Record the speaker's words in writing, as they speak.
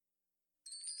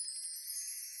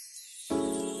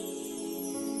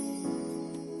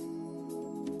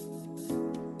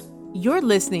You're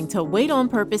listening to Wait on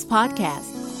Purpose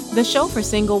podcast, the show for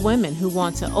single women who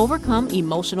want to overcome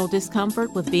emotional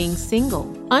discomfort with being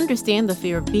single, understand the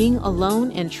fear of being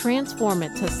alone, and transform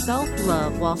it to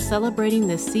self-love while celebrating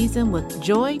this season with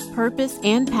joy, purpose,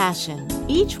 and passion.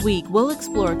 Each week, we'll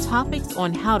explore topics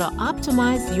on how to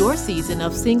optimize your season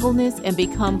of singleness and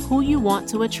become who you want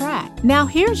to attract. Now,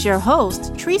 here's your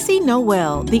host, Tracy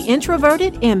Noel, the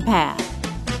introverted empath.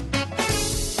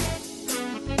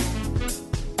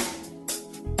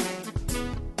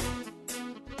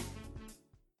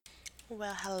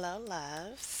 Well, hello,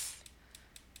 loves.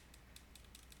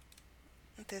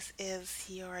 This is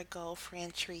your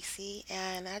girlfriend Tracy,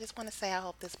 and I just want to say I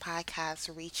hope this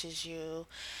podcast reaches you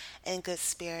in good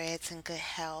spirits and good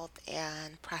health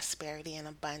and prosperity and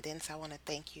abundance. I want to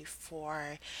thank you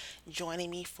for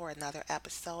joining me for another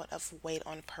episode of Wait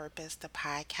on Purpose, the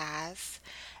podcast,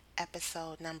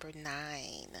 episode number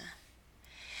 9.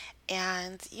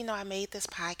 And, I made this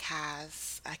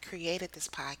podcast, I created this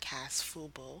podcast,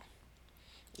 FUBU.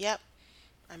 Yep,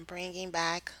 I'm bringing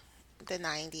back the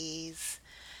 90s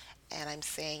and I'm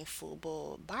saying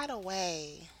FUBU. By the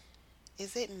way,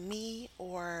 is it me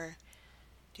or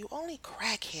do only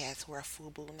crackheads wear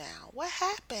FUBU now? What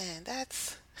happened?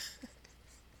 That's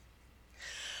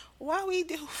why we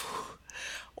do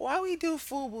why we do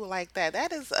FUBU like that.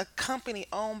 That is a company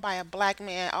owned by a black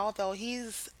man, although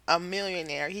he's a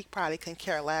millionaire. He probably can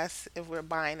care less if we're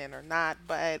buying it or not,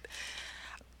 but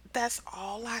that's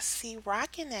all I see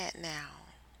rocking that now.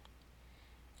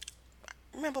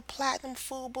 Remember Platinum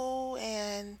FUBU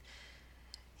and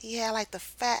he had like the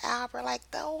Fat Albert,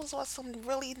 like those were some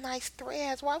really nice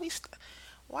threads. Why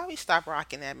we stop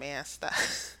rocking that man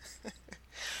stuff?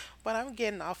 But I'm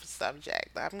getting off a subject.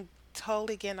 I'm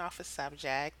totally getting off a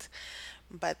subject.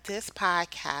 But this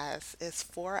podcast is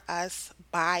for us,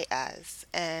 by us,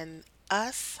 and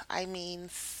us, I mean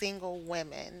single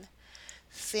women.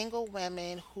 Single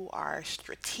women who are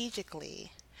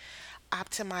strategically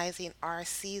optimizing our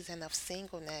season of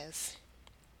singleness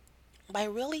by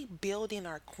really building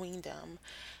our queendom,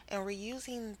 and we're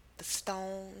using the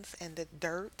stones and the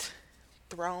dirt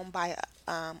thrown by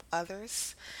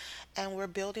others, and we're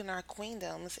building our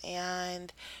queendoms,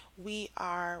 and we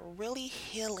are really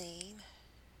healing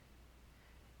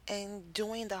and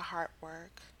doing the hard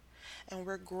work, and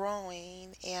we're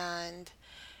growing, and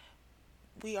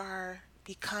we are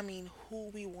becoming who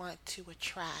we want to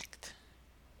attract.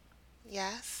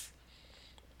 Yes.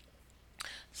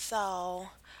 So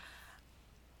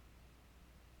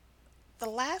the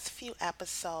last few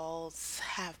episodes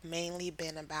have mainly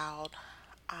been about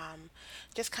um,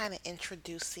 just kind of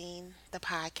introducing the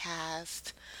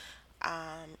podcast,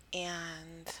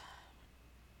 and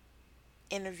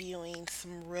interviewing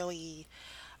some really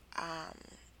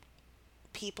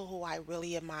people who I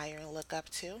really admire and look up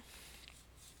to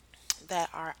that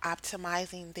are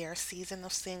optimizing their season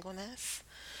of singleness.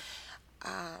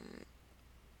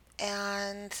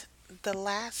 And the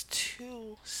last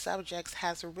two subjects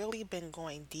has really been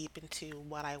going deep into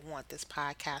what I want this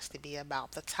podcast to be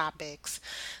about, the topics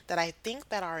that I think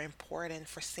that are important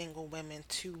for single women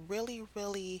to really,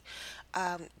 really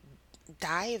um,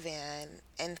 dive in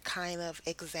and kind of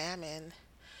examine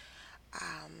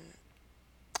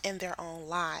in their own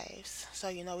lives. So,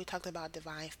 we talked about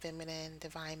divine feminine,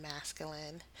 divine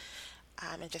masculine,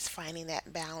 and just finding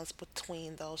that balance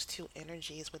between those two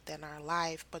energies within our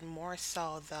life, but more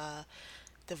so the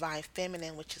divine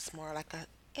feminine, which is more like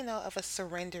of a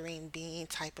surrendering being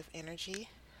type of energy.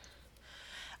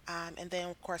 And then,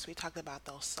 of course, we talked about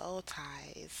those soul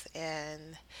ties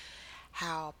and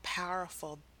how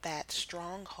powerful that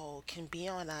stronghold can be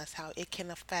on us, how it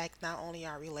can affect not only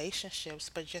our relationships,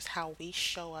 but just how we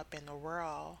show up in the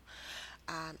world.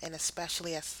 And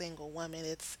especially as single women,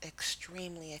 it's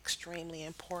extremely, extremely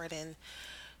important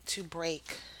to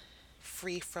break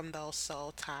free from those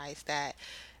soul ties that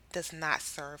does not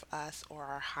serve us or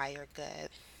our higher good.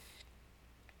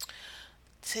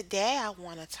 Today, I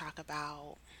want to talk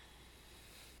about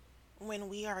when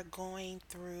we are going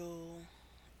through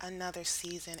another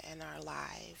season in our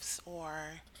lives,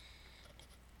 or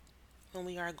when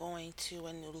we are going to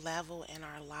a new level in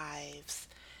our lives.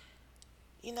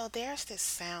 There's this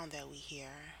sound that we hear.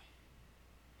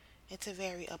 It's a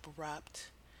very abrupt,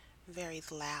 very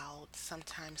loud,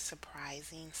 sometimes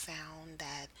surprising sound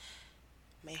that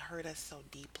may hurt us so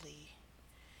deeply.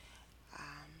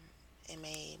 It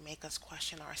may make us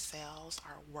question ourselves,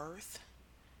 our worth,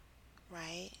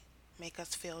 right? Make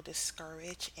us feel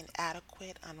discouraged,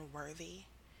 inadequate, unworthy.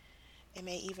 It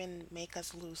may even make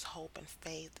us lose hope and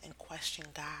faith and question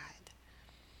God.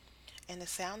 And the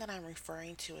sound that I'm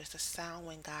referring to is the sound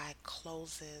when God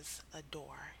closes a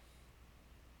door.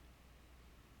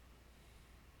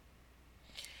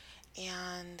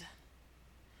 And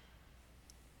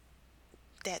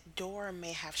that door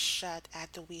may have shut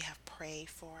after we have prayed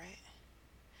for it.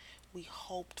 We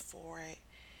hoped for it.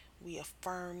 We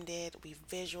affirmed it. We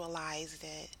visualized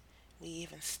it. We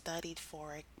even studied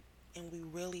for it. And we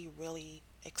really, really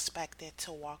expected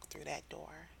to walk through that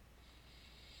door.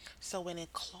 So when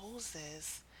it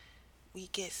closes, we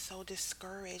get so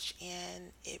discouraged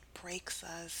and it breaks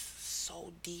us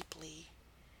so deeply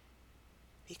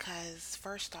because,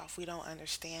 first off, we don't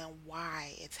understand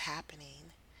why it's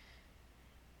happening.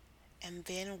 And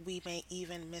then we may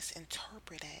even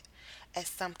misinterpret it as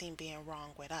something being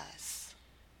wrong with us.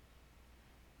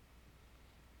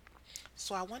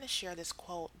 So I want to share this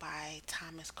quote by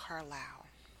Thomas Carlyle.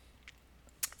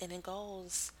 And it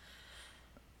goes,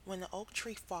 when the oak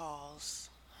tree falls,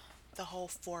 the whole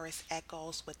forest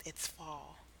echoes with its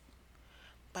fall.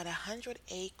 But 100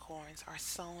 acorns are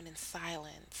sown in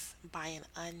silence by an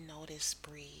unnoticed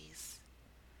breeze.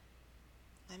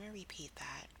 Let me repeat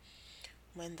that.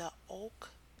 When the oak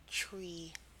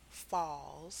tree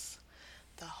falls,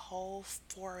 the whole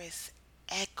forest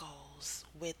echoes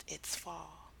with its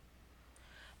fall.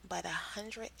 But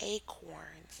 100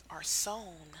 acorns are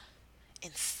sown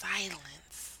in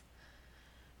silence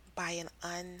by an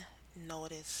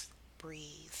unnoticed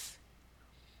breeze.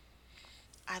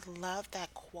 I love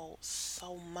that quote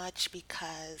so much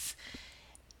because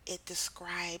it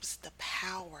describes the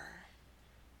power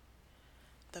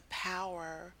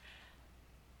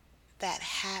that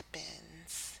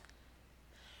happens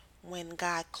when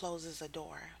God closes a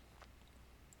door.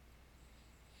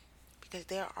 Because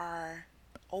there are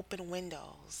open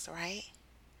windows, right?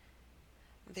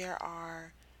 There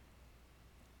are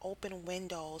open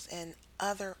windows and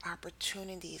other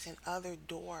opportunities and other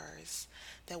doors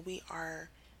that we are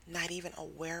not even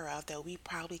aware of, that we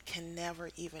probably can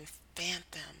never even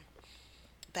fathom,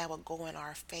 that will go in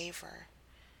our favor,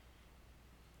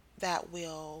 that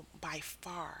will by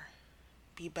far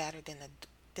be better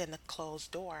than a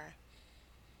closed door.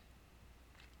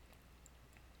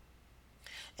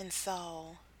 And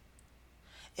so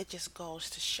it just goes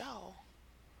to show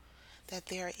that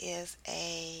there is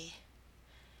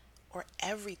or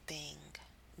everything,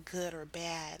 good or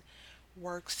bad,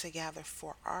 works together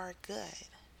for our good.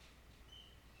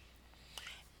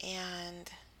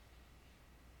 And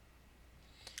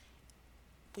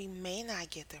we may not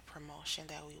get the promotion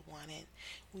that we wanted.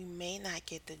 We may not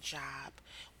get the job.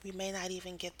 We may not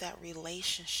even get that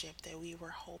relationship that we were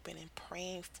hoping and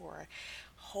praying for,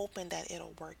 hoping that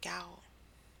it'll work out.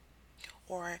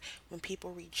 Or when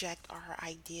people reject our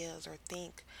ideas or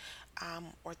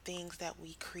or things that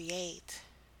we create.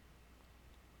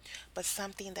 But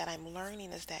something that I'm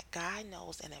learning is that God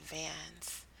knows in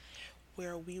advance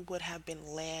where we would have been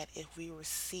led if we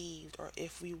received or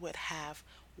if we would have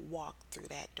walked through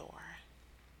that door.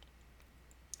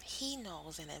 He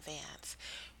knows in advance.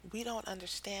 We don't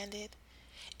understand it.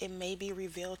 It may be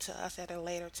revealed to us at a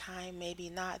later time, maybe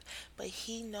not, but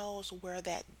He knows where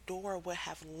that door would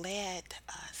have led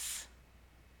us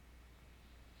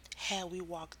had we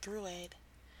walked through it.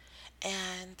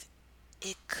 And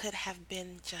it could have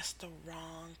been just the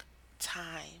wrong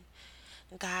time.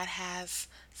 God has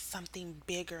something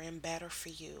bigger and better for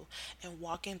you, and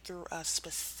walking through a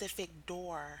specific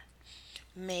door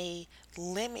may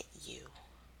limit you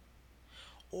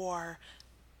or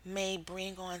may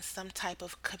bring on some type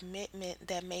of commitment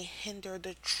that may hinder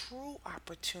the true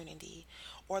opportunity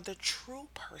or the true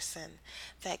person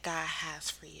that God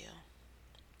has for you.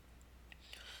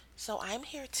 So I'm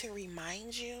here to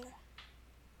remind you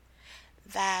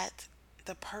that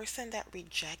the person that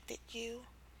rejected you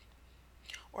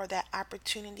or that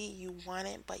opportunity you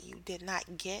wanted but you did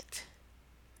not get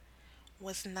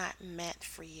was not meant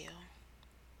for you.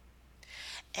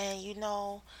 And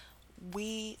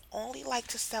we only like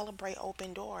to celebrate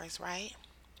open doors, right?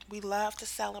 We love to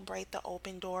celebrate the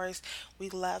open doors. We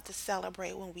love to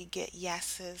celebrate when we get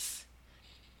yeses.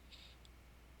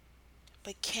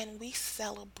 But can we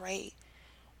celebrate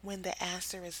when the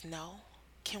answer is no?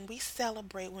 Can we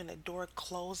celebrate when the door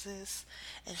closes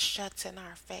and shuts in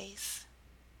our face?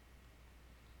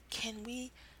 Can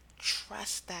we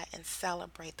trust that and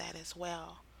celebrate that as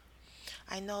well?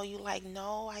 I know you like,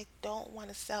 no, I don't want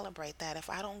to celebrate that. If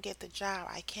I don't get the job,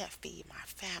 I can't feed my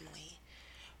family,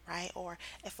 right? Or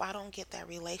if I don't get that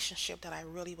relationship that I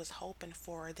really was hoping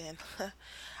for, then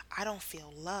I don't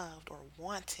feel loved or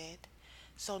wanted.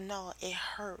 So, no, it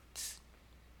hurts.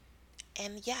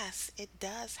 And yes, it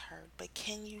does hurt, but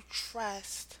can you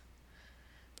trust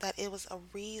that it was a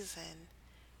reason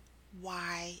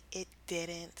why it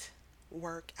didn't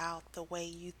work out the way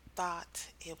you thought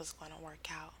it was going to work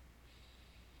out?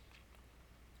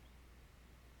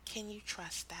 Can you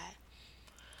trust that?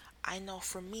 I know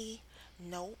for me,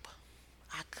 nope,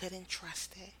 I couldn't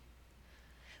trust it.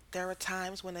 There were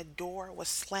times when a door was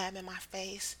slammed in my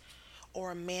face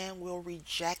or a man will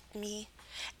reject me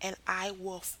and I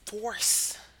will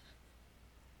force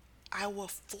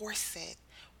it,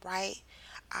 right?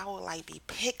 I will like be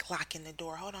pick locking the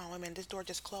door. Hold on, wait a minute, this door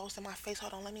just closed in my face.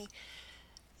 Hold on, let me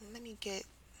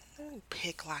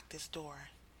pick lock this door.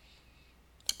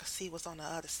 See what's on the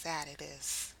other side of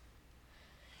this.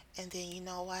 And then you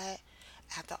know what?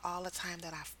 After all the time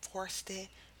that I forced it,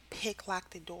 pick lock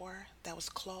the door that was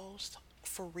closed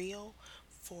for real,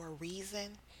 for a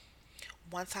reason.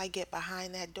 Once I get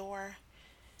behind that door,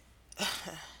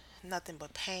 nothing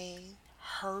but pain,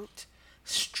 hurt,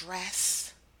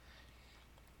 stress,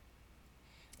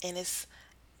 and it's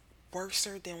worse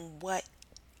than what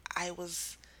I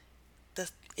was the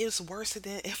it was worse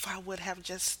than if I would have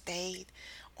just stayed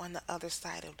on the other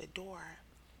side of the door.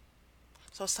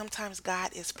 So sometimes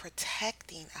God is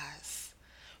protecting us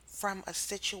from a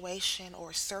situation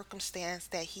or circumstance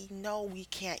that he know we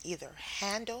can't either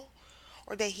handle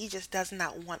or that he just does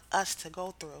not want us to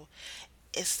go through.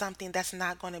 It's something that's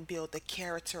not going to build the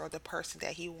character or the person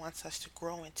that he wants us to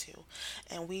grow into.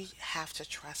 And we have to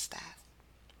trust that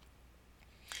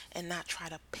and not try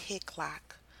to pick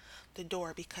lock the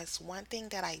door, because one thing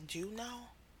that I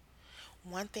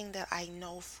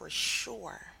know for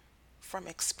sure from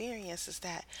experience is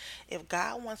that if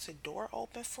God wants a door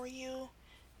open for you,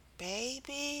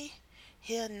 baby,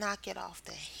 he'll knock it off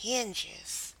the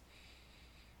hinges.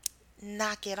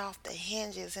 Knock it off the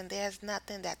hinges, and there's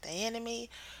nothing that the enemy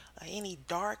or any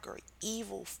dark or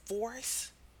evil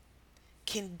force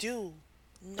can do.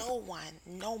 No one,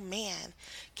 no man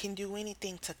can do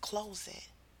anything to close it.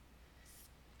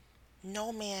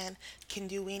 No man can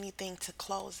do anything to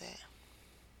close it.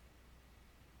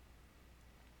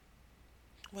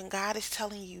 When God is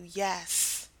telling you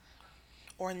yes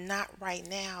or not right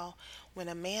now, when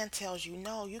a man tells you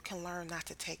no, you can learn not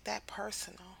to take that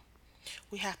personal.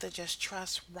 We have to just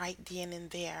trust right then and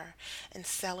there and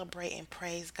celebrate and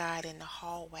praise God in the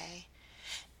hallway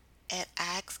and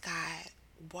ask God,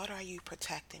 what are you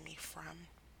protecting me from?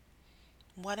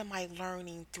 What am I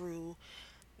learning through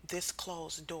this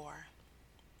closed door?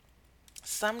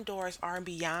 Some doors are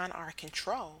beyond our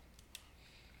control,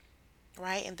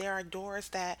 right? And there are doors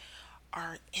that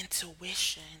our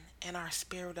intuition and our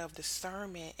spirit of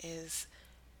discernment is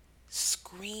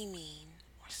screaming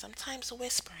or sometimes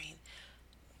whispering,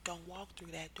 don't walk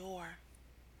through that door.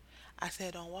 I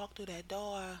said, don't walk through that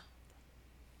door.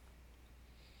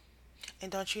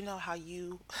 And don't you know how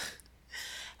you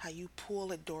how you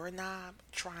pull a doorknob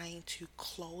trying to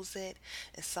close it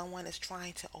and someone is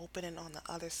trying to open it on the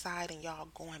other side and y'all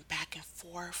going back and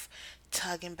forth,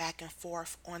 tugging back and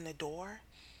forth on the door?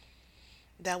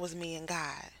 That was me and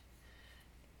God.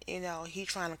 He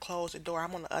trying to close the door.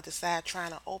 I'm on the other side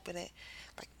trying to open it.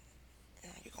 Like,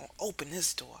 you're going to open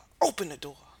this door. Open the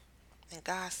door. And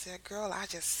God said, girl, I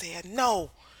just said no.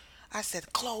 I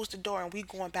said, close the door, and we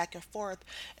going back and forth.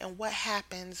 And what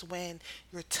happens when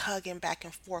you're tugging back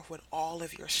and forth with all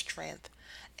of your strength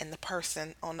and the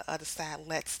person on the other side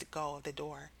lets go of the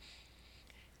door?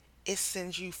 It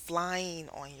sends you flying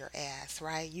on your ass,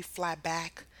 right? You fly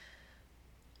back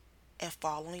and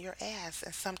fall on your ass.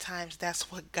 And sometimes that's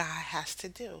what God has to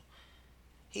do.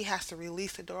 He has to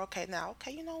release the door. Okay,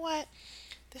 you know what?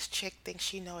 This chick thinks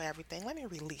she know everything. Let me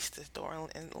release this door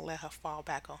and let her fall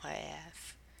back on her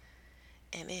ass.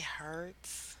 And it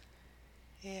hurts.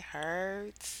 It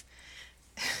hurts.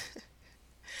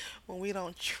 When we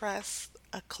don't trust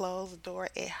a closed door,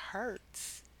 it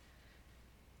hurts.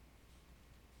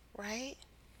 Right?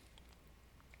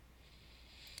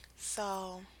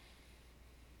 So,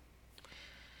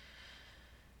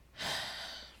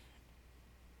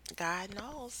 God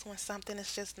knows when something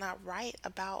is just not right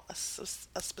about a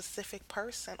specific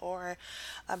person or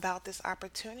about this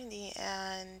opportunity,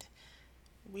 and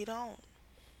we don't.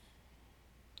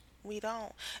 We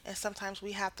don't. And sometimes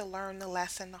we have to learn the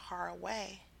lesson the hard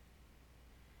way.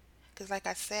 Because, like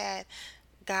I said,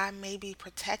 God may be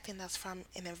protecting us from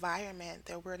an environment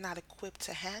that we're not equipped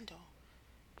to handle.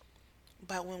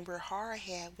 But when we're hard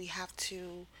headed, we have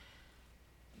to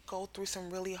go through some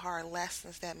really hard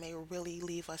lessons that may really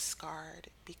leave us scarred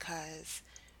because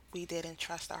we didn't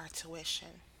trust our tuition.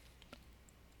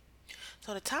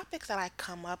 So, the topics that I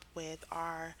come up with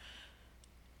are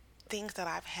things that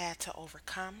I've had to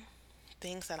overcome,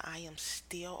 things that I am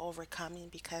still overcoming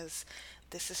because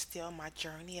this is still my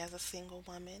journey as a single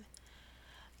woman.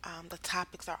 The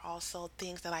topics are also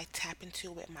things that I tap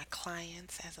into with my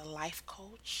clients as a life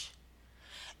coach.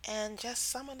 And just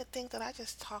some of the things that I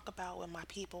just talk about with my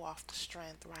people off the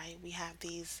strength, right? We have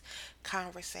these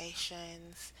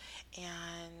conversations,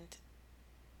 and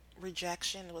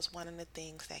rejection was one of the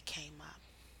things that came up.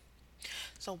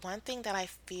 So, one thing that I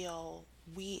feel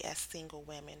we as single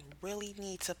women really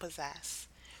need to possess,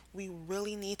 we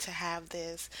really need to have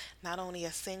this, not only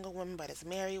as single women, but as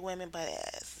married women, but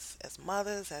as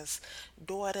mothers, as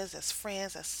daughters, as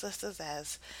friends, as sisters,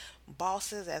 as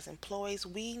bosses, as employees.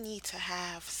 We need to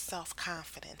have self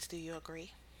confidence. Do you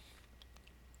agree?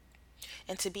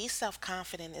 And to be self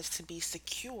confident is to be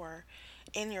secure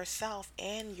in yourself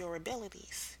and your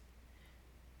abilities.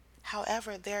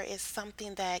 However, there is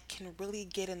something that can really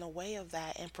get in the way of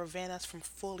that and prevent us from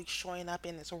fully showing up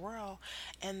in this world,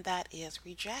 and that is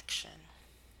rejection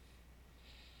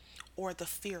or the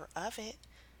fear of it.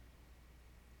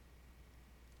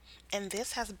 And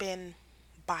this has been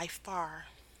by far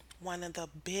one of the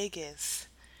biggest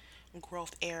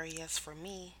growth areas for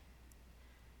me.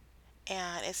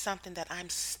 And it's something that I'm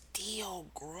still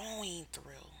growing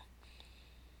through.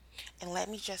 And let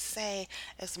me just say,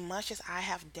 as much as I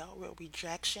have dealt with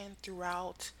rejection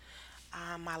throughout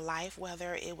my life,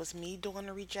 whether it was me doing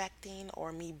the rejecting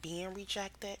or me being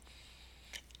rejected,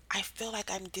 I feel like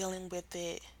I'm dealing with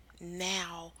it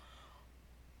now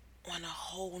on a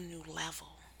whole new level.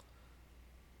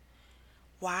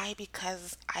 Why?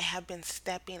 Because I have been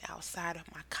stepping outside of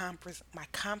my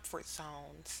comfort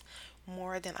zones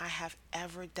more than I have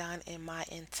ever done in my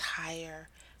entire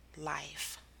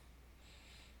life.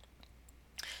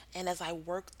 And as I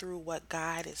work through what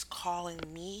God is calling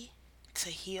me to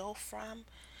heal from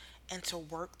and to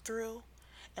work through,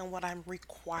 and what I'm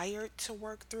required to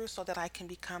work through so that I can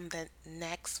become the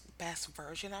next best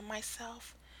version of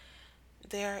myself,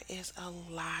 there is a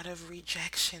lot of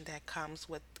rejection that comes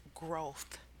with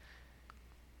growth,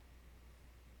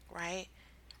 right?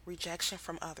 Rejection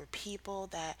from other people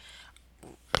that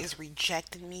is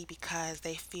rejecting me because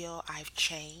they feel I've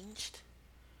changed,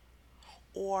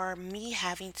 or me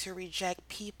having to reject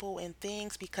people and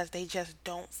things because they just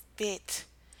don't fit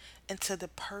into the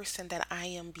person that I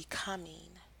am becoming.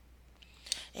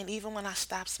 And even when I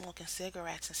stopped smoking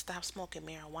cigarettes and stopped smoking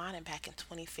marijuana back in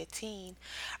 2015,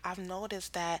 I've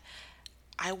noticed that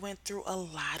I went through a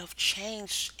lot of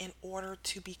change in order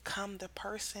to become the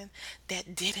person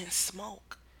that didn't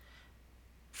smoke.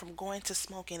 From going to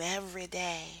smoking every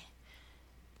day,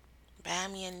 buy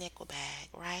me a nickel bag,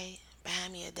 right? Buy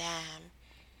me a dime,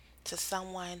 to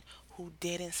someone who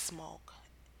didn't smoke.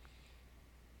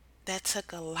 That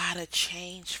took a lot of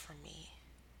change for me,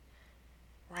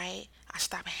 right? I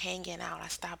stopped hanging out. I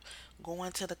stopped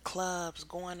going to the clubs,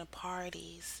 going to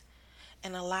parties.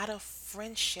 And a lot of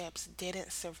friendships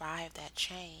didn't survive that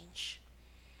change.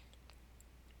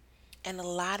 And a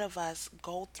lot of us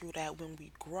go through that when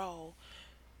we grow.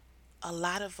 A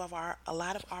lot of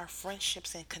our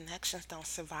friendships and connections don't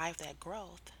survive that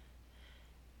growth.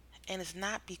 And it's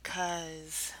not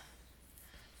because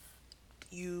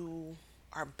you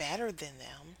are better than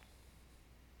them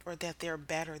or that they're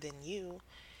better than you.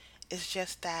 It's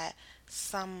just that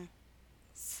some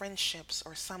friendships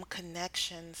or some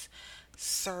connections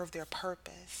serve their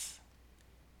purpose.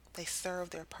 They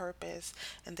serve their purpose,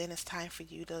 and then it's time for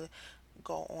you to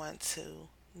go on to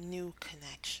new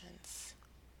connections.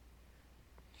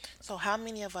 So, how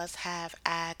many of us have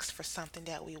asked for something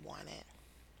that we wanted?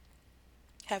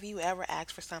 Have you ever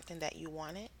asked for something that you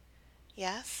wanted?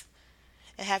 Yes?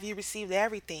 And have you received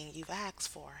everything you've asked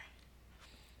for?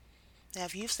 Now,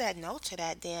 if you've said no to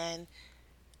that, then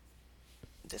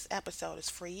this episode is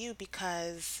for you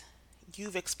because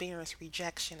you've experienced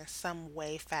rejection in some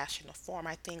way, fashion, or form.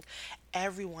 I think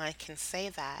everyone can say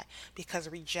that because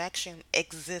rejection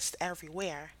exists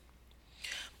everywhere.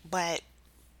 But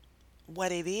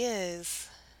what it is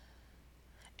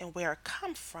and where it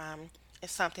comes from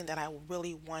is something that I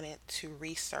really wanted to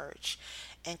research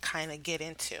and kind of get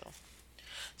into.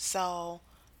 So,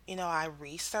 I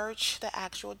researched the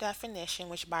actual definition,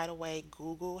 which, by the way,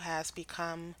 Google has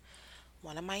become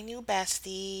one of my new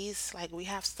besties. Like, we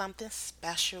have something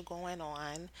special going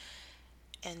on,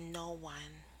 and no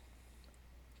one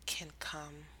can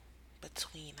come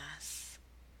between us.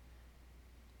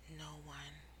 No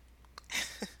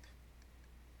one.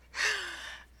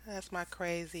 That's my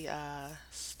crazy,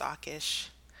 stalkish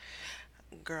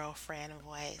girlfriend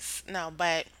voice. No,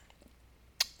 but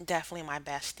definitely my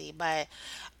bestie. But,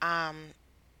 um,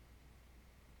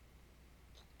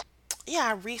 yeah,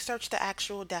 I researched the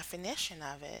actual definition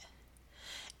of it.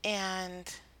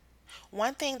 And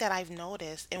one thing that I've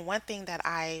noticed, and one thing that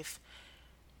I've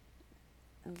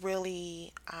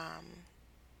really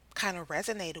kind of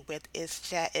resonated with is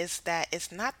that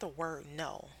it's not the word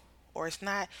no, or it's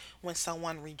not when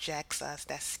someone rejects us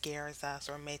that scares us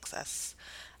or makes us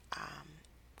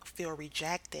feel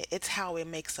rejected. It's how it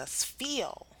makes us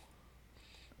feel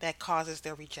that causes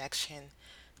their rejection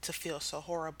to feel so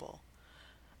horrible.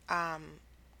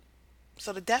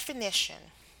 So the definition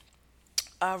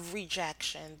of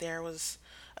rejection, there was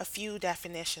a few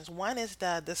definitions. One is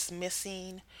the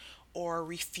dismissing or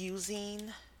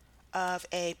refusing of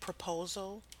a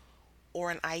proposal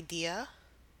or an idea,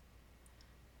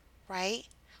 right?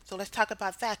 So let's talk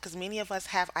about that because many of us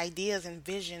have ideas and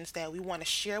visions that we want to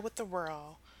share with the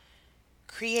world,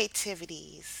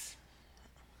 creativities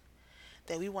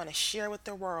that we want to share with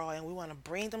the world, and we want to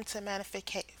bring them to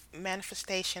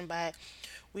manifestation, but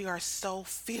we are so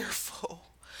fearful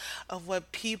of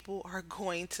what people are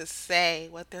going to say,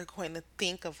 what they're going to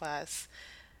think of us.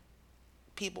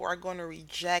 People are going to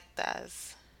reject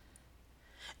us.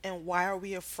 And why are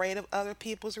we afraid of other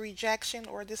people's rejection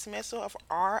or dismissal of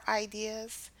our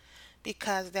ideas?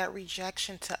 Because that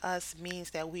rejection to us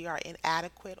means that we are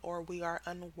inadequate or we are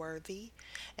unworthy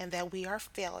and that we are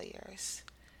failures.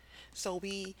 So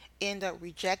we end up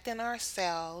rejecting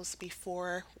ourselves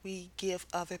before we give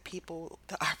other people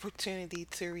the opportunity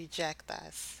to reject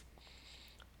us.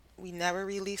 We never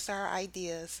release our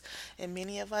ideas, and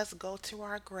many of us go to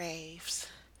our graves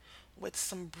with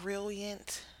some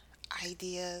brilliant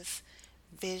ideas,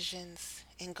 visions,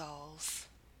 and goals.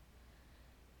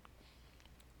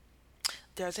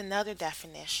 There's another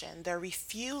definition, the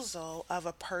refusal of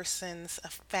a person's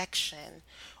affection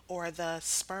or the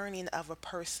spurning of a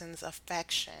person's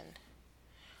affection.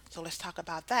 So let's talk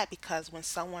about that because when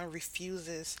someone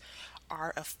refuses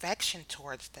our affection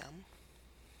towards them,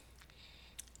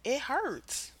 it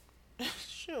hurts.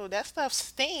 Sure, that stuff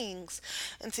stings.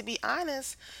 And to be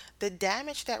honest, the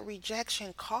damage that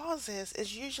rejection causes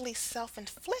is usually self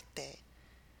inflicted,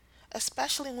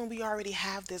 especially when we already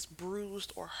have this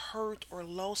bruised or hurt or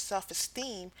low self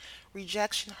esteem.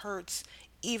 Rejection hurts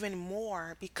even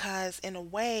more because, in a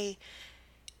way,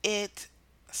 it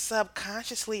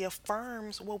subconsciously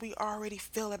affirms what we already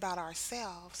feel about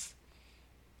ourselves.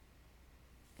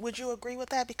 Would you agree with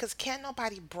that? Because can't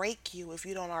nobody break you if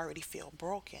you don't already feel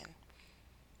broken.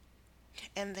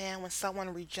 And then when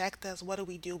someone rejects us, what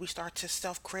do? We start to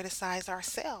self criticize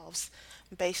ourselves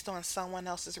based on someone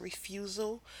else's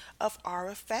refusal of our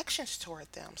affections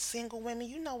toward them. Single women,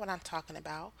 you know what I'm talking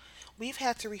about. We've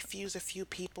had to refuse a few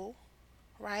people,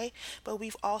 right? But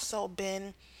we've also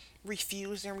been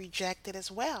refused and rejected as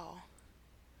well.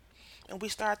 And we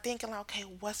start thinking, like, okay,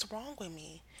 what's wrong with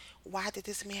me? Why did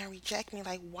this man reject me?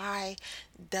 Like, why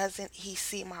doesn't he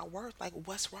see my worth? Like,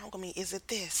 what's wrong with me? Is it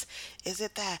this? Is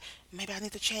it that? Maybe I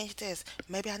need to change this.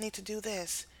 Maybe I need to do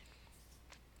this.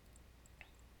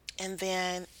 And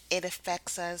then it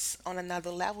affects us on another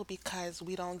level because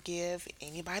we don't give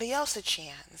anybody else a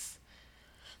chance.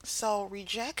 So,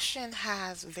 rejection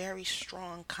has very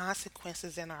strong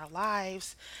consequences in our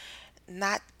lives,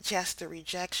 not just the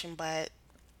rejection, but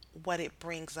what it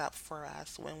brings up for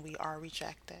us when we are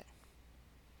rejected.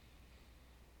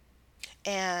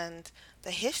 And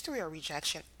the history of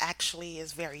rejection actually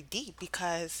is very deep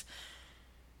because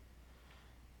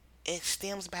it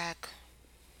stems back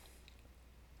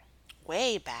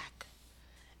way back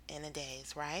in the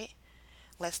days, right?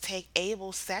 Let's take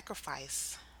Abel's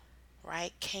sacrifice,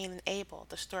 right? Cain and Abel,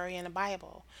 the story in the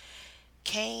Bible.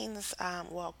 Cain's,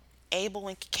 Abel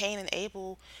and Cain and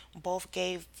Abel both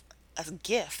gave a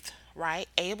gift, right?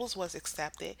 Abel's was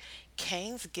accepted,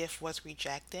 Cain's gift was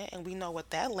rejected, and we know what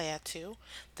that led to.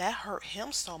 That hurt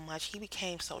him so much, he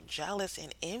became so jealous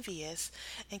and envious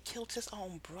and killed his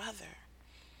own brother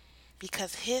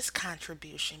because his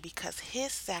contribution, because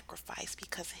his sacrifice,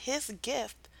 because his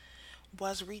gift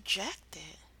was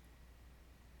rejected.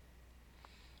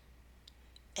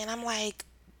 And I'm like,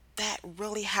 that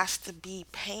really has to be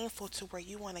painful to where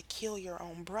you want to kill your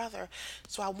own brother.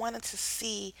 So I wanted to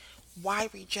see why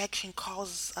rejection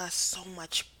causes us so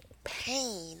much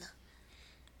pain.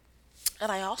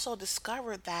 And I also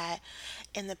discovered that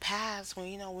in the past,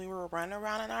 when we were running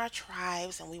around in our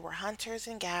tribes and we were hunters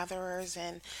and gatherers,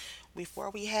 and before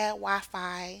we had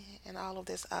Wi-Fi and all of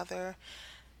this other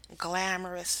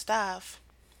glamorous stuff,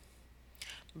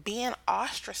 being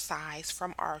ostracized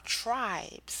from our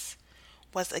tribes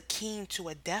was akin to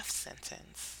a death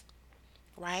sentence,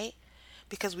 right?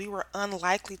 Because we were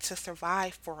unlikely to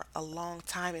survive for a long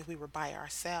time if we were by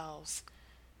ourselves.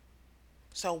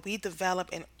 So we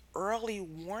developed an early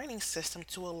warning system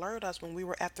to alert us when we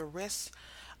were at the risk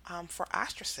for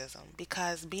ostracism,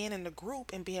 because being in the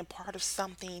group and being part of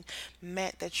something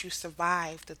meant that you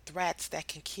survived the threats that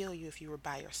can kill you if you were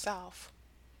by yourself,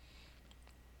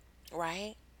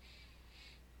 right?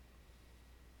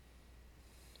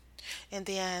 And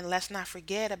then let's not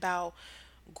forget about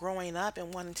growing up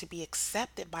and wanting to be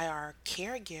accepted by our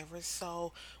caregivers.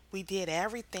 So we did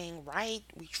everything right.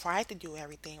 We tried to do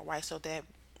everything right so that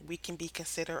we can be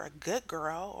considered a good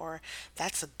girl or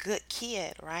that's a good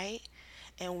kid, right?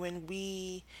 And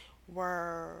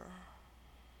were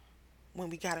when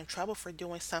we got in trouble for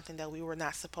doing something that we were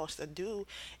not supposed to do,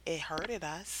 it hurted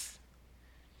us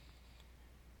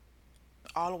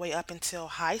all the way up until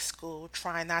high school,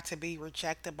 trying not to be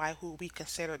rejected by who we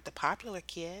considered the popular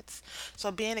kids.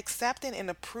 So being accepted and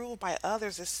approved by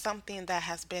others is something that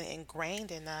has been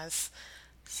ingrained in us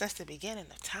since the beginning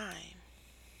of time.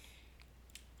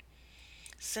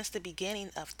 Since the beginning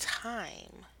of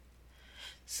time.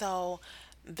 So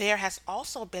there has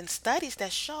also been studies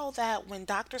that show that when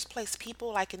doctors place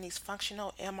people like in these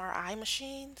functional MRI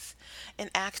machines and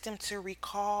ask them to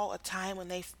recall a time when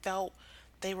they felt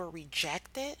they were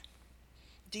rejected,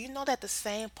 do you know that the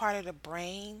same part of the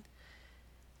brain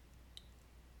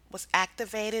was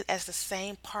activated as the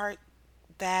same part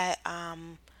that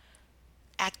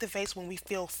activates when we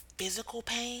feel physical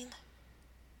pain?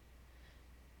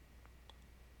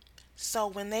 So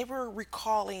when they were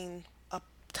recalling a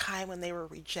time when they were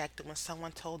rejected, when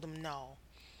someone told them no,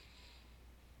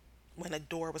 when a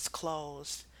door was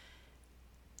closed,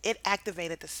 it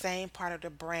activated the same part of the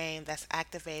brain that's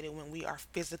activated when we are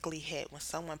physically hit, when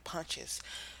someone punches,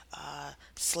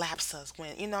 slaps us,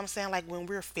 when, you know what I'm saying? Like when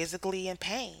we're physically in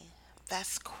pain.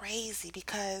 That's crazy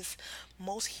because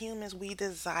most humans, we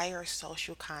desire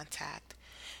social contact.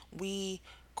 We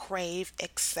crave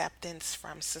acceptance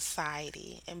from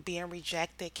society, and being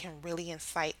rejected can really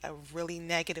incite a really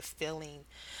negative feeling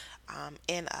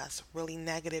in us, really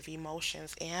negative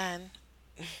emotions and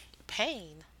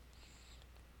pain.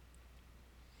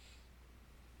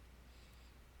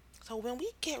 So when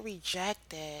we get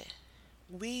rejected,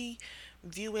 we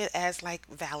view it as like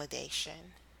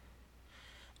validation.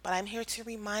 But I'm here to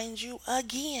remind you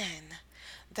again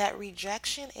that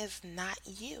rejection is not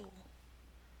you.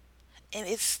 And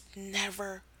it's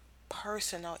never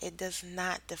personal. It does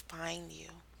not define you.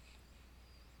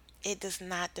 It does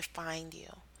not define you.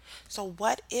 So,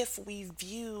 what if we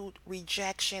viewed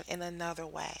rejection in another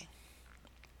way?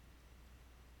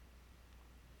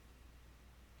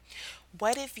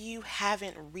 What if you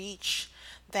haven't reached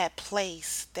that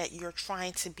place that you're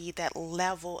trying to be, that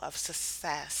level of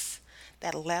success,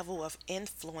 that level of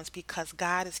influence, because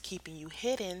God is keeping you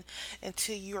hidden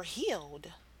until you're healed?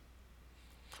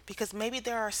 Because maybe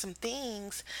there are some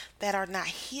things that are not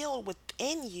healed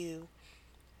within you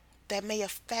that may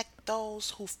affect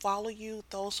those who follow you,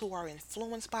 those who are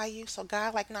influenced by you. So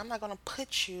God, like, no, I'm not going to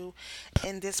put you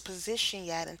in this position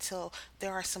yet until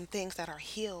there are some things that are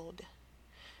healed.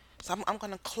 So I'm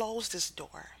going to close this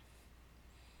door.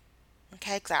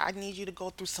 Okay, because I need you to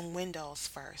go through some windows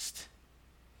first,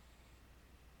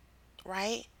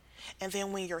 right? And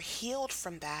then when you're healed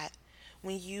from that,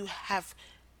 when you have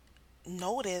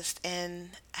noticed and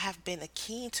have been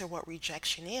keen to what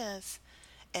rejection is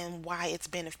and why it's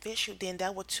beneficial, then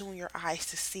that will tune your eyes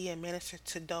to see and minister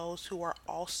to those who are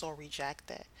also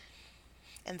rejected.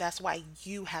 And that's why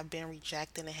you have been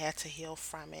rejected and had to heal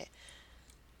from it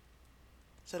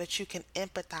so that you can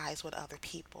empathize with other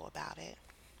people about it.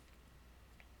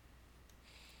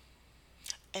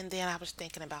 And then I was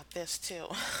thinking about this too.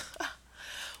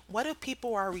 What if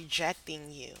people are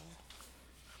rejecting you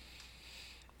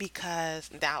because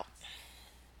now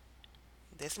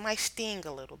this might sting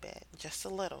a little bit, just a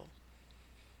little.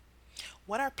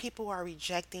 What are people are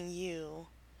rejecting you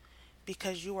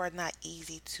because you are not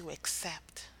easy to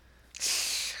accept?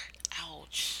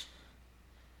 Ouch.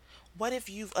 What if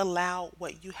you've allowed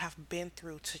what you have been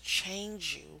through to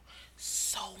change you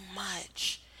so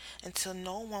much until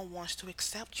no one wants to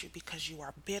accept you because you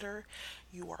are bitter,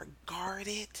 you are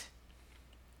guarded,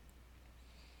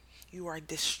 you are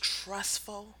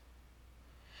distrustful,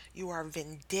 you are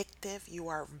vindictive, you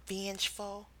are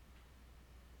vengeful,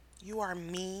 you are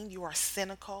mean, you are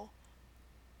cynical?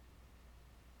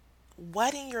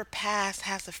 What in your past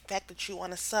has affected you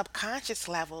on a subconscious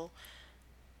level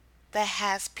that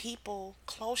has people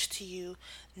close to you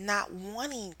not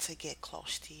wanting to get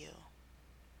close to you?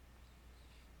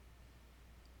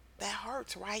 That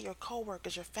hurts, right? Your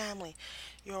coworkers, your family,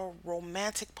 your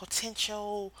romantic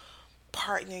potential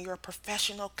partner, your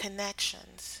professional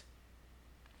connections,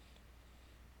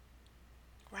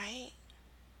 right?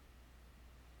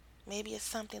 Maybe it's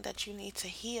something that you need to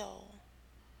heal.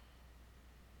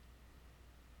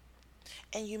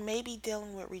 And you may be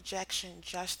dealing with rejection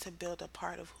just to build a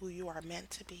part of who you are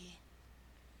meant to be.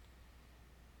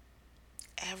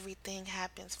 Everything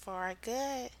happens for our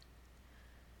good.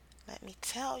 Let me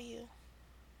tell you.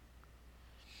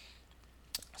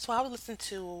 So I was listening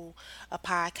to a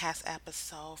podcast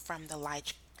episode from the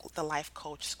Life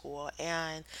Coach School,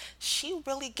 and she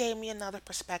really gave me another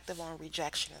perspective on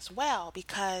rejection as well.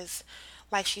 Because,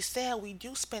 like she said, we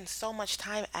do spend so much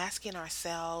time asking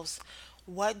ourselves,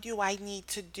 what do I need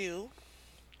to do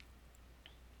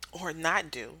or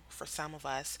not do for some of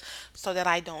us so that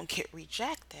I don't get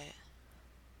rejected?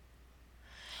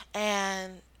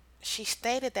 And she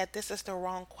stated that this is the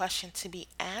wrong question to be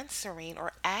answering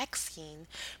or asking,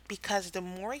 because the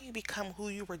more you become who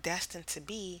you were destined to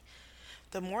be,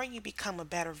 the more you become a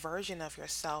better version of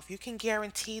yourself. You can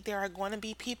guarantee there are going to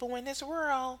be people in this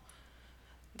world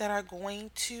that are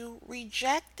going to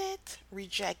reject it,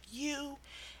 reject you,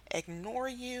 ignore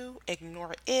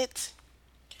it,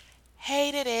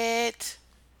 hated it,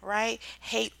 right?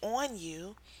 Hate on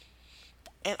you,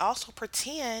 and also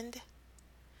pretend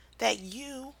that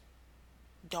you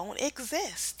don't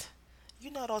exist.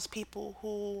 You know those people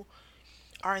who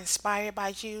are inspired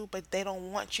by you, but they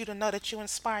don't want you to know that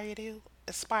inspire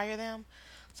them.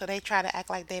 So they try to act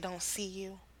like they don't see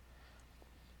you.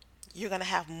 You're going to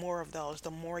have more of those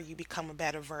the more you become a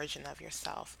better version of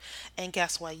yourself. And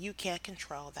guess what? You can't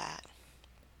control that.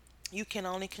 You can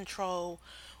only control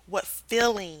what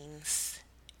feelings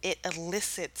it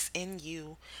elicits in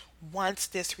you once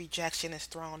this rejection is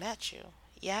thrown at you.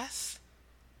 Yes?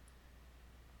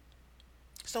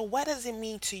 So, what does it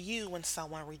mean to you when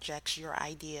someone rejects your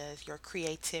ideas, your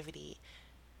creativity,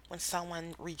 when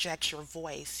someone rejects your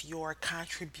voice, your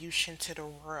contribution to the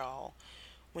world,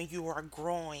 when you are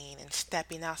growing and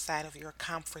stepping outside of your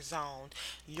comfort zone,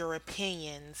 your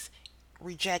opinions,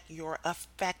 reject your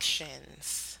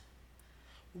affections?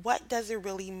 What does it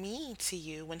really mean to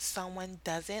you when someone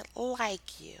doesn't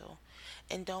like you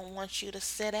and don't want you to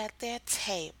sit at their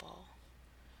table?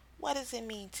 What does it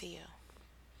mean to you?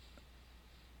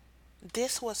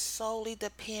 This will solely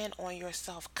depend on your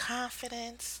self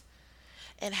confidence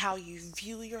and how you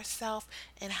view yourself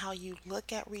and how you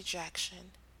look at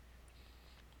rejection.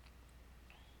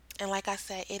 And like I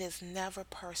said, it is never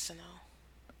personal.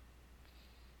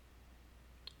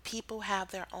 People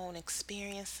have their own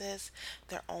experiences,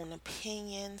 their own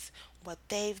opinions, what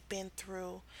they've been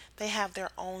through. They have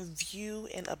their own view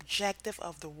and objective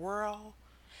of the world.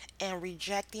 And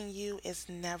rejecting you is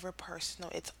never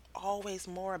personal. It's always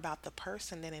more about the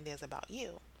person than it is about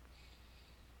you.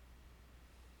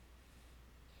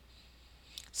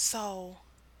 So,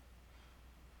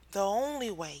 the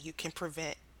only way you can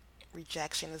prevent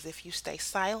rejection is if you stay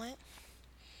silent,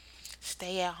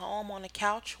 stay at home on the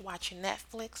couch watching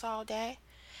Netflix all day,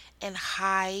 and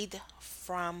hide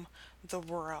from the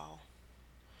world.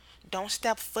 Don't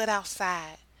step foot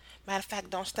outside. Matter of fact,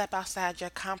 don't step outside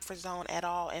your comfort zone at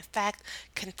all. In fact,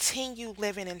 continue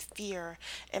living in fear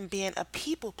and being a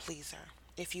people pleaser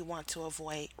if you want to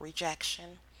avoid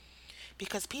rejection.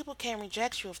 Because people can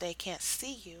reject you if they can't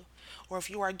see you, or if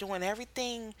you are doing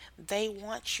everything they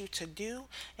want you to do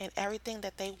and everything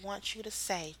that they want you to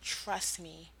say. Trust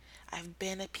me, I've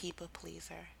been a people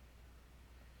pleaser,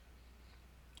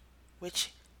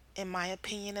 which, in my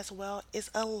opinion as well, is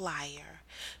a liar.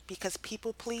 Because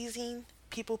people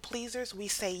pleasers, we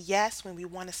say yes when we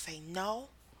want to say no.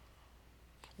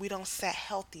 We don't set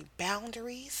healthy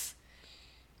boundaries.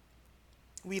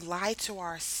 We lie to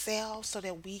ourselves so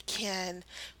that we can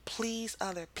please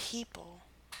other people,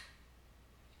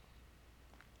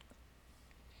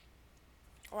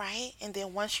 right? And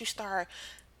then once you start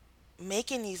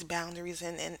making these boundaries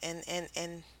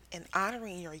and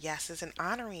honoring your yeses and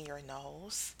honoring your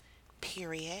nos,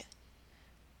 period,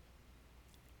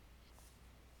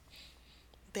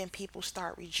 then people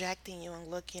start rejecting you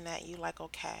and looking at you like,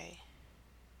 okay,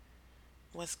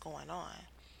 what's going on?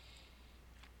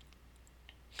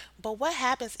 But what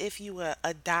happens if you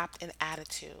adopt an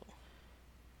attitude?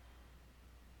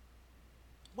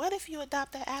 What if you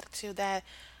adopt that attitude that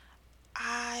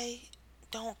I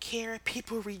don't care if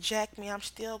people reject me, I'm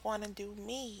still going to do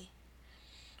me?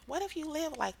 What if you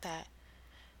live like that?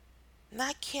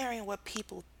 Not caring what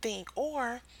people think,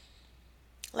 or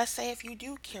let's say if you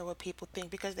do care what people think,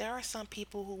 because there are some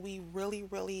people who we really,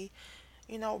 really,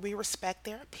 we respect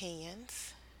their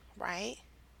opinions, right?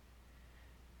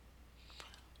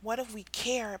 What if we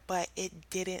care, but it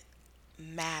didn't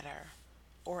matter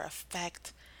or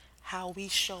affect how we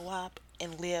show up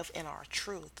and live in our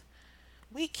truth?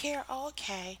 We care,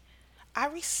 okay, I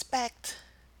respect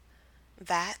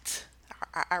that.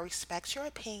 I respect your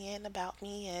opinion about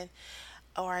me, and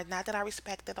or not that I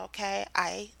respect it, okay?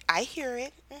 I hear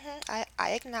it.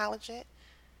 I acknowledge it,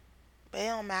 but it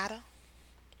don't matter.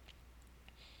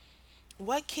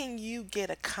 What can you get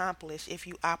accomplished if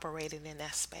you operated in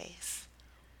that space?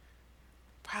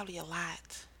 Probably a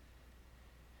lot.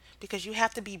 Because you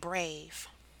have to be brave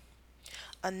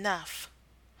enough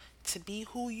to be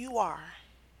who you are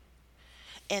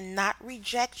and not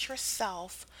reject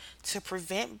yourself to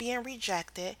prevent being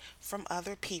rejected from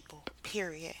other people,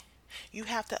 period. You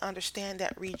have to understand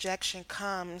that rejection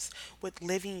comes with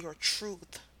living your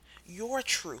truth.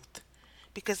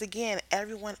 Because again,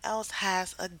 everyone else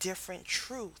has a different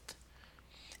truth.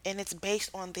 And it's based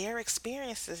on their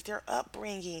experiences, their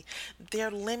upbringing,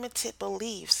 their limited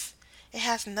beliefs. It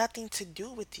has nothing to do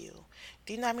with you.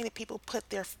 Do you know how many people put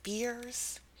their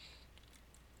fears?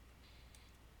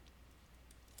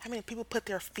 How many people put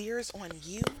their fears on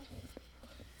you?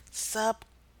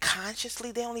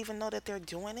 Subconsciously, they don't even know that they're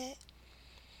doing it,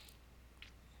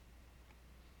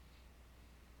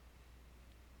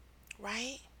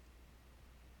 right?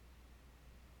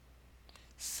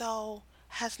 So,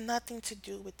 has nothing to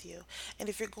do with you. And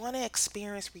if you're going to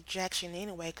experience rejection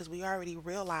anyway, because we already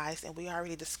realized and we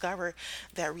already discovered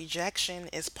that rejection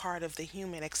is part of the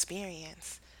human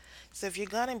experience. So, if you're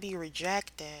going to be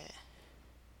rejected,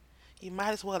 you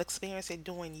might as well experience it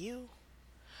doing you,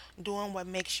 doing what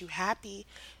makes you happy,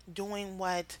 doing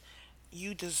what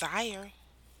you desire,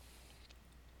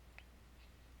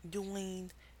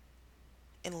 doing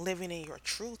and living in your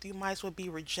truth. You might as well be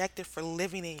rejected for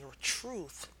living in your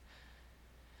truth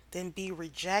than be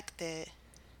rejected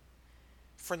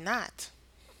for not.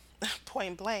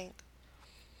 Point blank.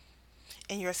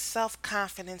 And your self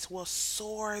confidence will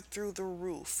soar through the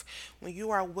roof when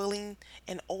you are willing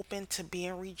and open to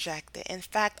being rejected. In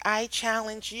fact, I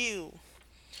challenge you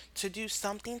to do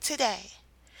something today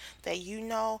that you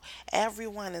know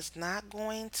everyone is not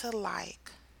going to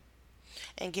like,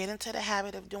 and get into the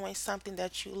habit of doing something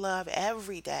that you love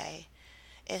every day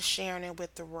and sharing it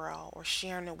with the world or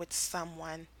sharing it with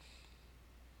someone.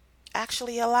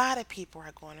 Actually, a lot of people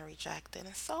are going to reject it.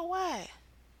 And so what?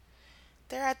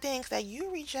 There are things that you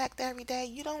reject every day.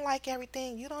 You don't like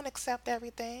everything. You don't accept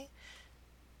everything.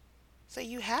 So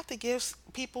you have to give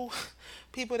people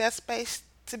people that space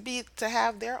to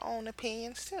have their own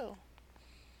opinions too.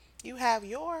 You have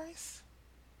yours.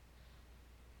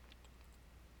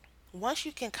 Once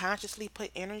you can consciously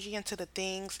put energy into the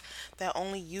things that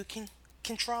only you can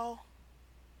control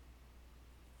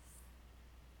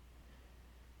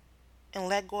and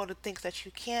let go of the things that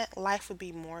you can't, life would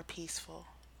be more peaceful.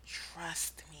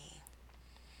 Trust me.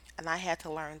 And I had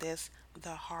to learn this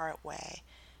the hard way.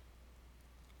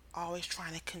 Always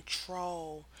trying to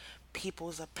control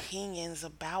people's opinions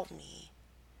about me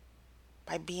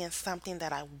by being something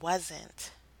that I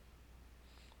wasn't.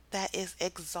 That is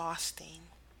exhausting.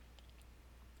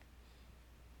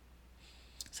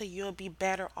 So you'll be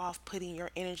better off putting your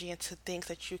energy into things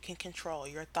that you can control: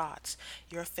 your thoughts,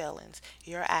 your feelings,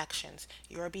 your actions,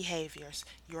 your behaviors,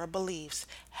 your beliefs,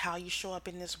 how you show up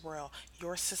in this world,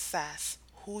 your success,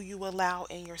 who you allow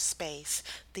in your space.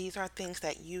 These are things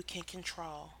that you can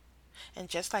control. And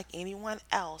just like anyone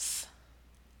else,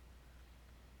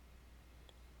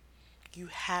 you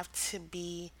have to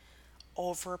be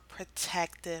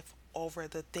overprotective over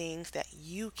the things that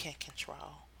you can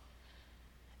control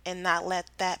and not let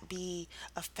that be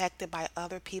affected by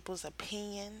other people's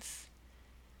opinions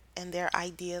and their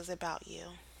ideas about you.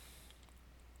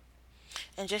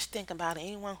 And just think about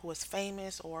anyone who is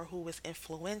famous or who is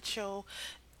influential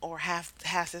or has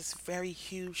this very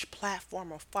huge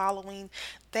platform or following,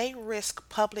 they risk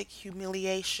public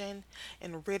humiliation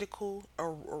and ridicule,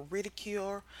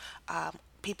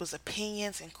 people's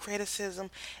opinions and criticism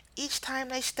each time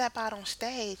they step out on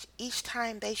stage, each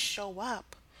time they show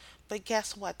up. But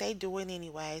guess what? They do it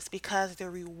anyways because the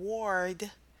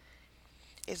reward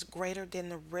is greater than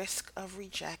the risk of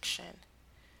rejection.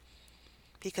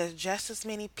 Because just as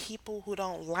many people who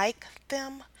don't like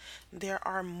them, there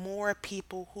are more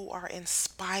people who are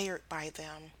inspired by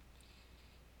them.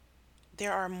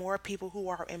 There are more people who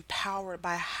are empowered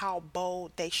by how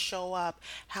bold they show up,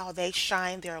 how they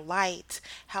shine their light,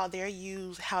 how they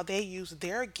use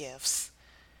their gifts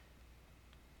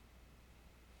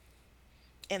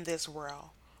in this world.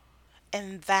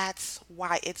 And that's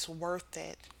why it's worth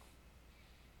it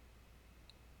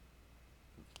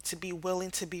to be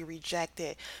willing to be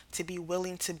rejected, to be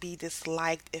willing to be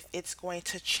disliked if it's going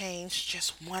to change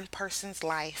just one person's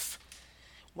life,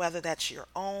 whether that's your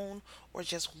own or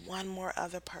just one more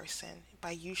other person, by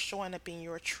you showing up in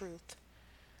your truth.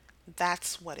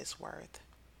 That's what it's worth.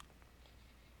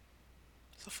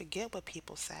 So forget what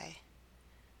people say,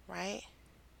 right?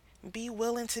 Be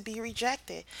willing to be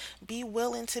rejected. Be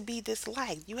willing to be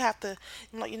disliked. You have to,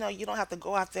 you don't have to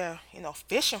go out there,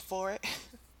 fishing for it,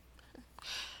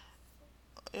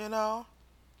 you know,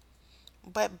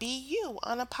 but be you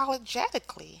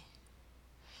unapologetically.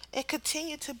 And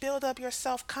continue to build up your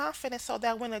self confidence so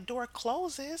that when a door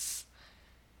closes,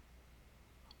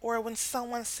 or when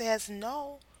someone says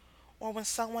no, or when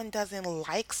someone doesn't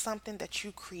like something that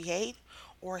you create,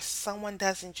 or someone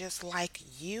doesn't just like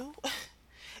you,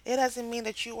 it doesn't mean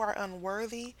that you are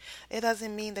unworthy. It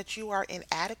doesn't mean that you are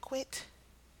inadequate.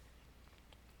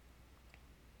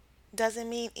 Doesn't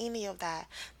mean any of that.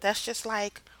 That's just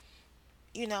like,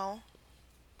 you know,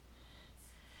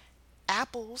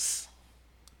 apples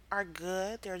are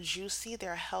good, they're juicy,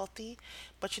 they're healthy.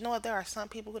 But you know what? There are some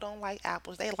people who don't like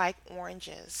apples. They like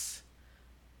oranges.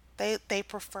 They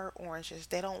prefer oranges.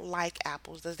 They don't like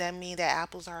apples. Does that mean that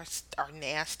apples are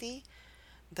nasty?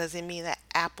 Does it mean that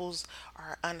apples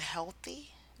are unhealthy?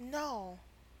 No.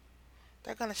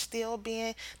 They're gonna still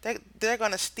be they're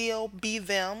gonna still be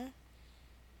them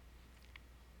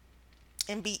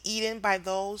and be eaten by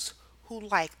those who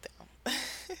like them.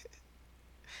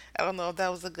 I don't know if that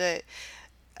was a good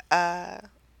uh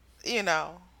you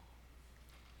know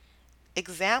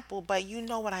example, but you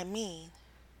know what I mean.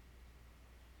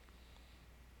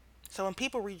 So when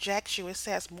people reject you, it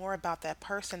says more about that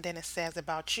person than it says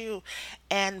about you.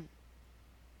 And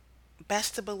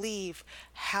best to believe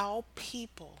how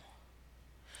people,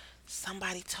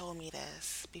 somebody told me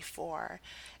this before,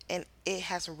 and it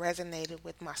has resonated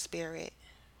with my spirit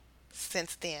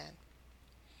since then.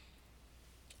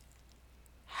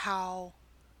 How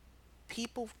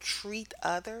people treat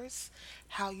others,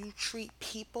 how you treat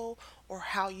people, or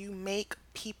how you make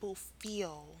people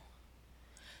feel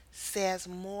says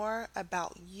more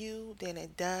about you than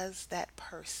it does that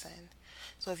person.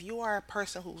 So if you are a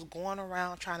person who's going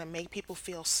around trying to make people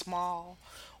feel small,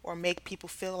 or make people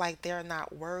feel like they're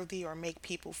not worthy, or make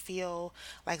people feel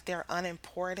like they're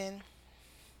unimportant,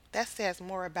 that says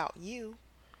more about you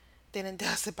than it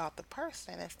does about the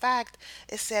person. In fact,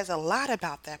 it says a lot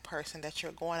about that person that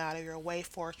you're going out of your way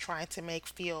for, trying to make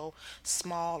feel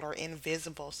small or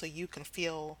invisible so you can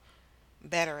feel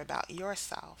better about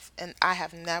yourself. And I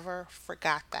have never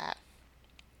forgot that.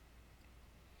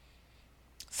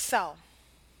 So,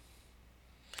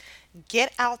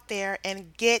 get out there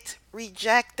and get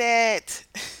rejected.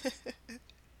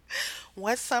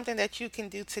 What's something that you can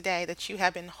do today that you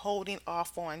have been holding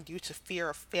off on due to fear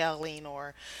of failing,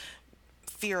 or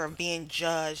fear of being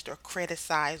judged or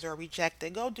criticized or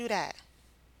rejected? Go do that.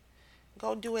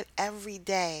 Go do it every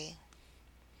day.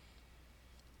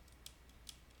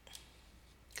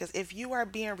 Because if you are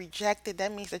being rejected,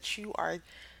 that means that you are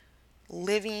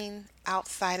living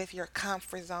outside of your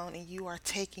comfort zone and you are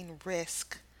taking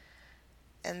risk,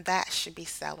 and that should be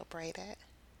celebrated.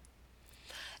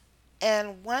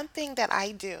 And one thing that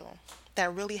I do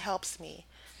that really helps me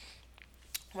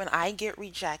when I get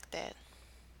rejected,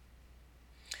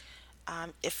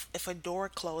 if a door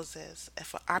closes,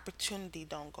 if an opportunity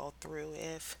don't go through,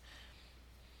 if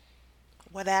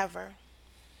whatever,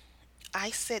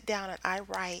 I sit down and I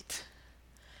write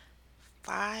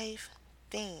 5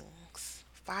 things,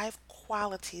 5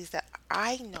 qualities that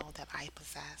I know that I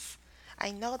possess.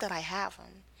 I know that I have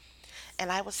them.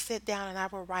 And I would sit down and I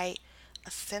would write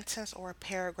a sentence or a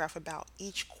paragraph about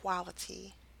each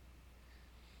quality.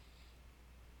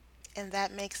 And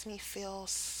that makes me feel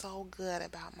so good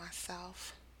about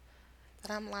myself.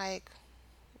 That I'm like,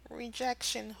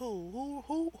 rejection who?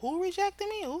 Who rejected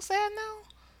me? Who said no?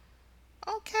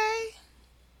 Okay.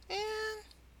 And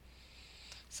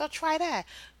so try that.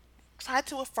 Try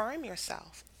to affirm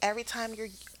yourself. Every time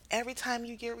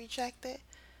you get rejected,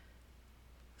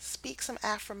 speak some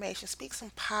affirmations. Speak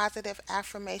some positive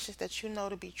affirmations that you know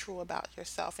to be true about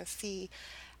yourself, and see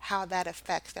how that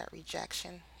affects that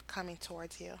rejection coming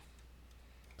towards you.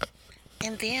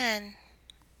 And then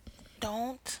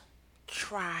don't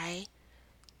try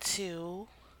to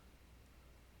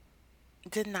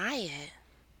deny it.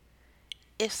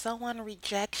 If someone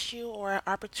rejects you or an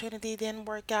opportunity didn't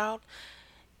work out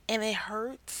and it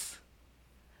hurts,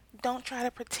 don't try to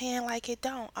pretend like it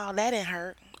don't. Oh, that didn't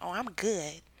hurt. Oh, I'm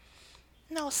good.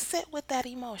 No, sit with that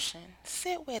emotion.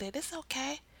 Sit with it. It's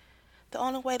okay. The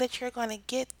only way that you're going to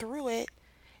get through it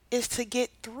is to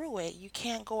get through it. You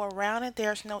can't go around it.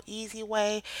 There's no easy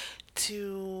way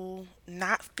to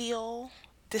not feel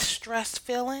distressed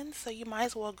feelings, so you might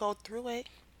as well go through it.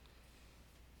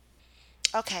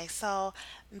 Okay, so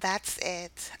that's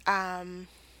it.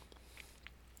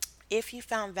 If you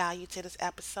found value to this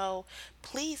episode,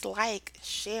 please like,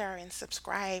 share, and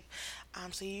subscribe,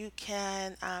 so you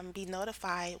can be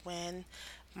notified when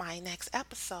my next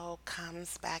episode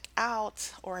comes back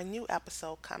out, or a new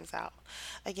episode comes out.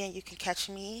 Again, you can catch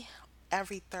me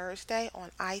every Thursday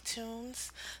on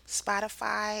iTunes,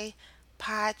 Spotify,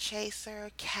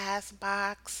 Podchaser,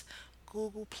 Castbox,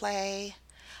 Google Play.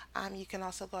 You can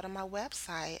also go to my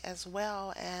website as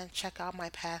well and check out my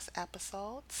past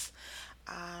episodes.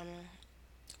 Um,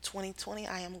 2020,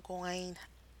 I am going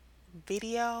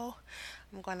video.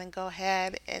 I'm going to go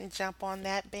ahead and jump on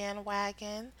that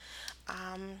bandwagon.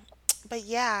 Um, but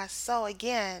yeah, so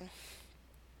again,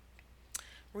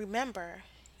 remember,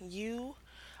 you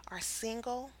are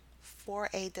single for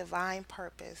a divine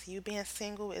purpose. You being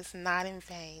single is not in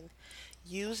vain.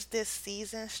 Use this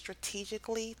season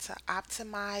strategically to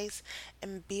optimize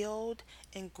and build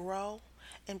and grow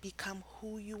and become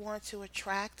who you want to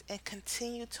attract, and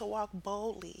continue to walk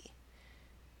boldly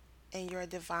in your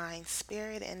divine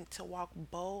spirit and to walk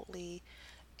boldly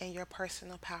in your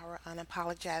personal power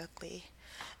unapologetically.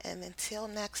 And until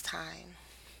next time,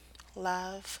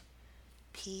 love,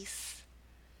 peace,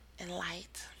 and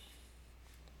light.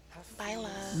 Bye,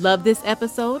 love. Love this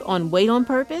episode on Wait on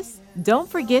Purpose? Don't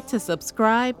forget to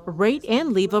subscribe, rate,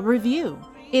 and leave a review.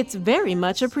 It's very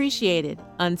much appreciated.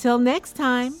 Until next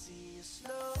time.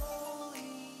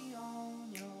 Slowly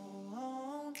on your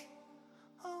own.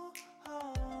 Oh,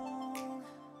 oh.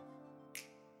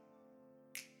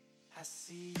 I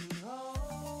see you roll.